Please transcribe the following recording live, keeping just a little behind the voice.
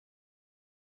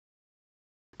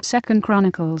2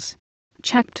 Chronicles,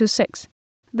 chapter 6.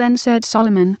 Then said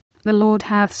Solomon, The Lord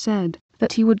hath said,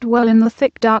 that he would dwell in the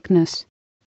thick darkness.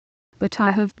 But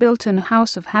I have built an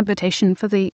house of habitation for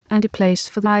thee, and a place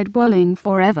for thy dwelling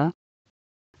forever.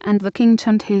 And the king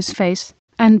turned his face,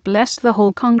 and blessed the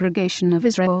whole congregation of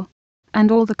Israel.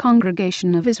 And all the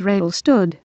congregation of Israel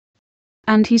stood.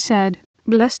 And he said,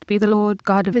 Blessed be the Lord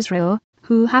God of Israel,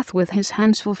 who hath with his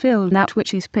hands fulfilled that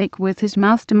which he spake with his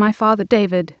mouth to my father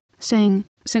David, saying,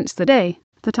 Since the day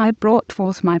that I brought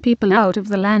forth my people out of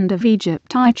the land of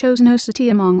Egypt, I chose no city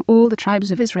among all the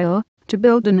tribes of Israel, to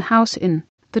build an house in,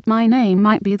 that my name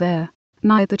might be there.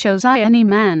 Neither chose I any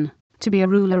man, to be a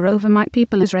ruler over my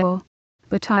people Israel.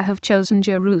 But I have chosen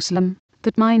Jerusalem,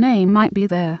 that my name might be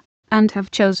there, and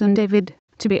have chosen David,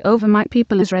 to be over my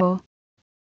people Israel.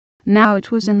 Now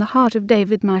it was in the heart of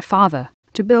David my father,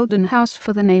 to build an house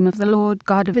for the name of the Lord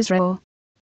God of Israel.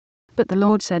 But the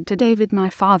Lord said to David my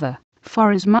father,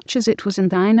 Forasmuch as it was in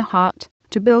thine heart,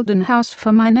 to build an house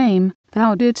for my name,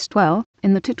 thou didst well,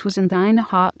 in that it was in thine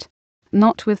heart.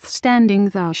 Notwithstanding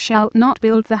thou shalt not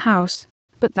build the house,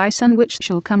 but thy son which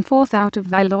shall come forth out of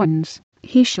thy loins,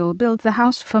 he shall build the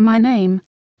house for my name.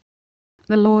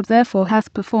 The Lord therefore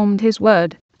hath performed his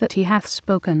word, that he hath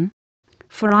spoken.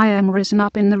 For I am risen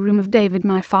up in the room of David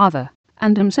my father,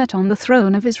 and am set on the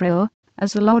throne of Israel,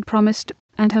 as the Lord promised,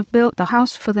 and have built the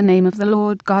house for the name of the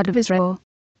Lord God of Israel.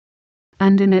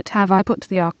 And in it have I put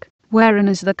the ark, wherein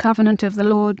is the covenant of the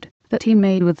Lord, that he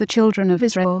made with the children of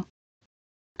Israel.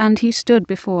 And he stood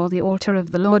before the altar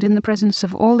of the Lord in the presence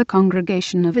of all the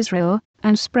congregation of Israel,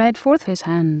 and spread forth his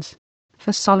hands.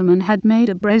 For Solomon had made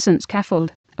a brazen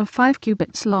scaffold, of 5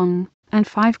 cubits long, and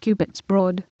 5 cubits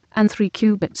broad, and 3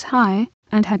 cubits high,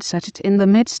 and had set it in the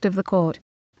midst of the court.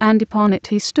 And upon it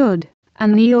he stood,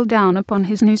 and kneeled down upon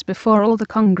his knees before all the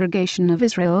congregation of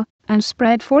Israel, and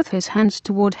spread forth his hands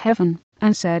toward heaven,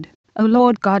 and said, O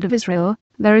Lord God of Israel,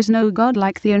 there is no God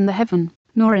like thee in the heaven,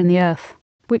 nor in the earth,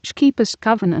 which keepest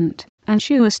covenant, and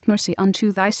shewest mercy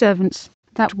unto thy servants,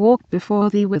 that walk before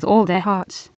thee with all their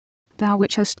hearts. Thou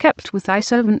which hast kept with thy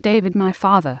servant David my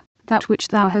father, that which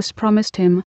thou hast promised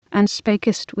him, and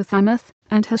spakest with thy mouth,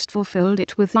 and hast fulfilled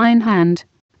it with thine hand,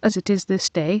 as it is this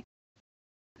day.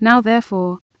 Now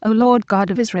therefore, O Lord God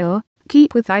of Israel,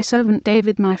 keep with thy servant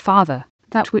David my father,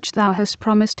 that which thou hast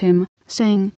promised him,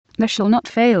 saying, There shall not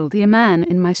fail thee a man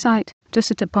in my sight, to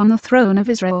sit upon the throne of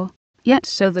Israel, yet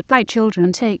so that thy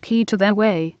children take heed to their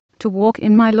way, to walk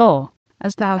in my law,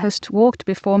 as thou hast walked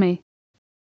before me.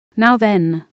 Now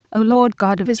then, O Lord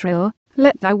God of Israel,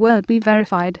 let thy word be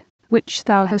verified, which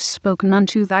thou hast spoken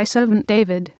unto thy servant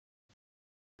David.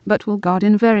 But will God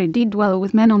in very deed dwell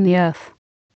with men on the earth?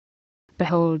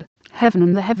 Behold, heaven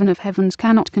and the heaven of heavens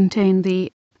cannot contain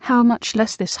thee, how much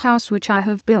less this house which I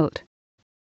have built.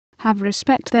 Have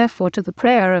respect therefore to the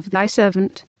prayer of thy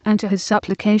servant, and to his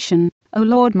supplication, O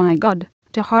Lord my God,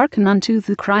 to hearken unto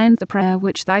the cry and the prayer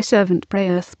which thy servant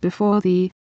prayeth before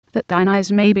thee, that thine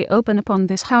eyes may be open upon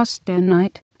this house day and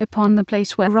night, upon the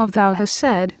place whereof thou hast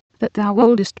said, that thou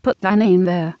wouldest put thy name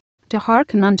there, to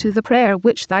hearken unto the prayer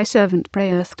which thy servant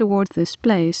prayeth toward this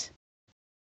place.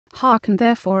 Hearken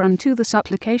therefore unto the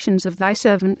supplications of thy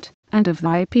servant, and of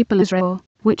thy people Israel,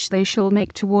 which they shall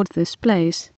make toward this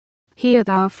place. Hear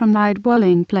thou from thy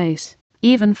dwelling place,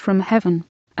 even from heaven,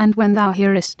 and when thou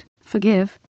hearest,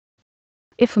 forgive.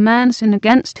 If a man sin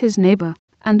against his neighbor,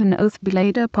 and an oath be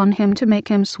laid upon him to make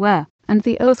him swear, and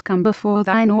the oath come before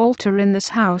thine altar in this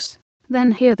house,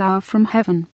 then hear thou from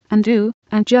heaven, and do,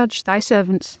 and judge thy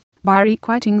servants, by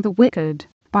requiting the wicked,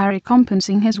 by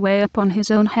recompensing his way upon his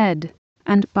own head,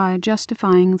 and by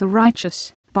justifying the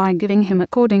righteous, by giving him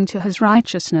according to his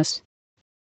righteousness.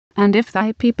 And if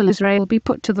thy people Israel be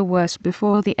put to the worse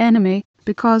before the enemy,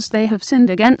 because they have sinned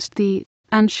against thee,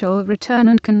 and shall return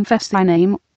and confess thy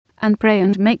name, and pray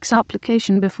and make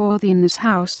supplication before thee in this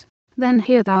house, then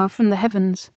hear thou from the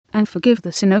heavens, and forgive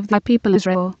the sin of thy people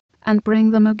Israel, and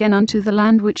bring them again unto the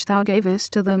land which thou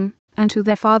gavest to them, and to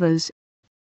their fathers.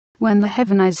 When the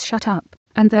heaven is shut up,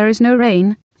 and there is no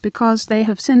rain, because they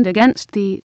have sinned against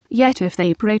thee, yet if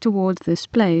they pray toward this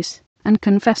place, and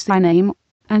confess thy name,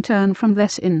 and turn from their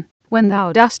sin, when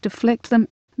thou dost afflict them,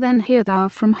 then hear thou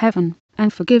from heaven,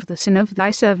 and forgive the sin of thy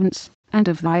servants, and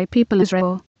of thy people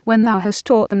Israel, when thou hast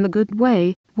taught them the good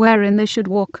way, wherein they should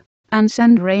walk, and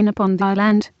send rain upon thy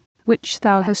land, which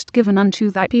thou hast given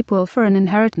unto thy people for an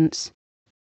inheritance.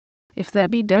 If there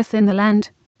be dearth in the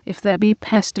land, if there be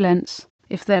pestilence,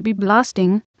 if there be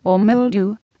blasting, or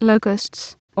mildew,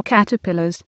 locusts, or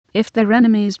caterpillars, if their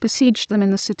enemies besiege them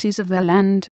in the cities of their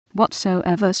land,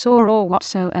 whatsoever sore or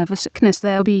whatsoever sickness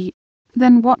there be,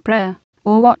 then what prayer,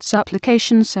 or what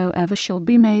supplication soever shall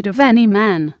be made of any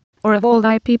man, or of all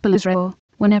thy people Israel,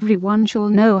 when every one shall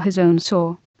know his own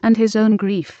sore, and his own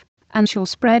grief, and shall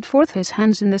spread forth his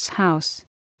hands in this house,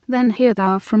 then hear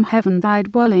thou from heaven thy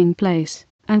dwelling place,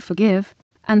 and forgive,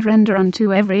 and render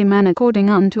unto every man according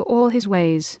unto all his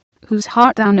ways, whose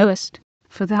heart thou knowest,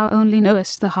 for thou only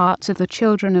knowest the hearts of the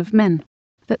children of men,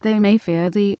 that they may fear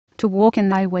thee, to walk in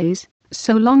thy ways,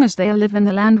 so long as they live in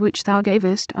the land which thou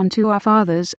gavest unto our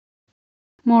fathers.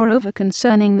 Moreover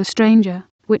concerning the stranger,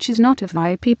 which is not of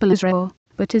thy people Israel,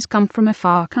 but is come from a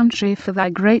far country for thy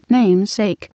great name's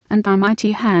sake, and thy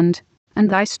mighty hand, and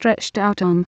thy stretched out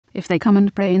arm, if they come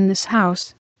and pray in this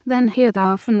house, then hear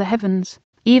thou from the heavens,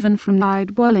 even from thy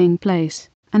dwelling place,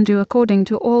 and do according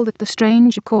to all that the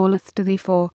stranger calleth to thee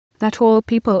for, that all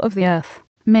people of the earth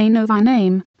may know thy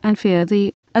name, and fear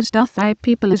thee, as doth thy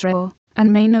people Israel,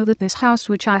 and may know that this house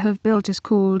which I have built is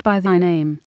called by thy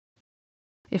name.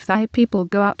 If thy people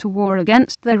go out to war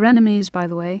against their enemies by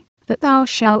the way, that thou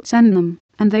shalt send them,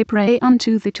 and they pray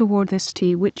unto thee toward this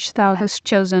city which thou hast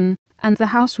chosen, and the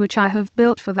house which I have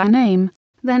built for thy name,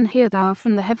 then hear thou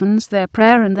from the heavens their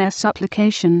prayer and their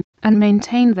supplication, and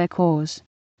maintain their cause.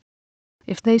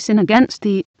 If they sin against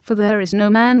thee, for there is no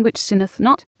man which sinneth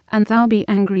not, and thou be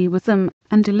angry with them,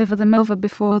 and deliver them over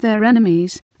before their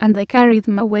enemies, and they carry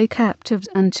them away captives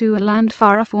unto a land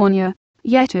far off from you,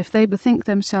 yet if they bethink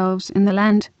themselves in the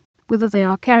land, whither they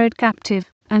are carried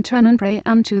captive, and turn and pray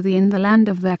unto thee in the land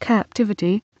of their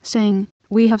captivity, saying,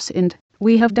 We have sinned,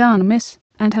 we have done amiss,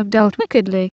 and have dealt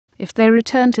wickedly, if they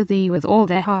return to thee with all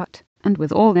their heart, and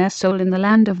with all their soul in the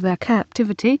land of their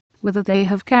captivity, whither they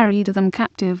have carried them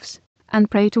captives,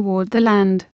 and pray toward the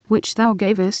land which thou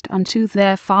gavest unto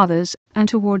their fathers, and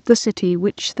toward the city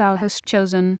which thou hast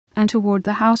chosen, and toward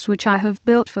the house which I have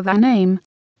built for thy name,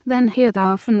 then hear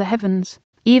thou from the heavens,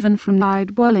 even from thy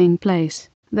dwelling place,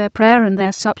 their prayer and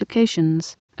their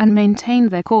supplications, and maintain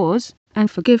their cause, and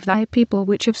forgive thy people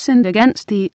which have sinned against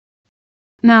thee.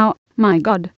 Now, my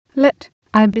God, let,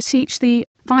 I beseech thee,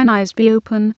 thine eyes be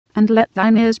open, and let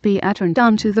thine ears be attentive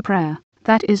unto the prayer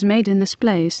that is made in this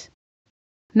place.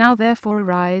 Now therefore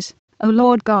arise, O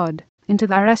Lord God, into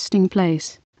thy resting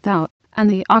place, thou, and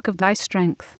the ark of thy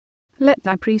strength. Let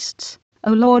thy priests,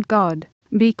 O Lord God,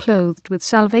 be clothed with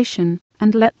salvation,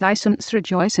 and let thy saints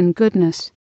rejoice in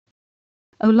goodness.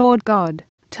 O Lord God,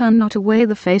 turn not away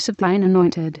the face of thine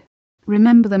anointed.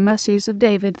 Remember the mercies of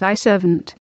David thy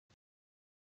servant,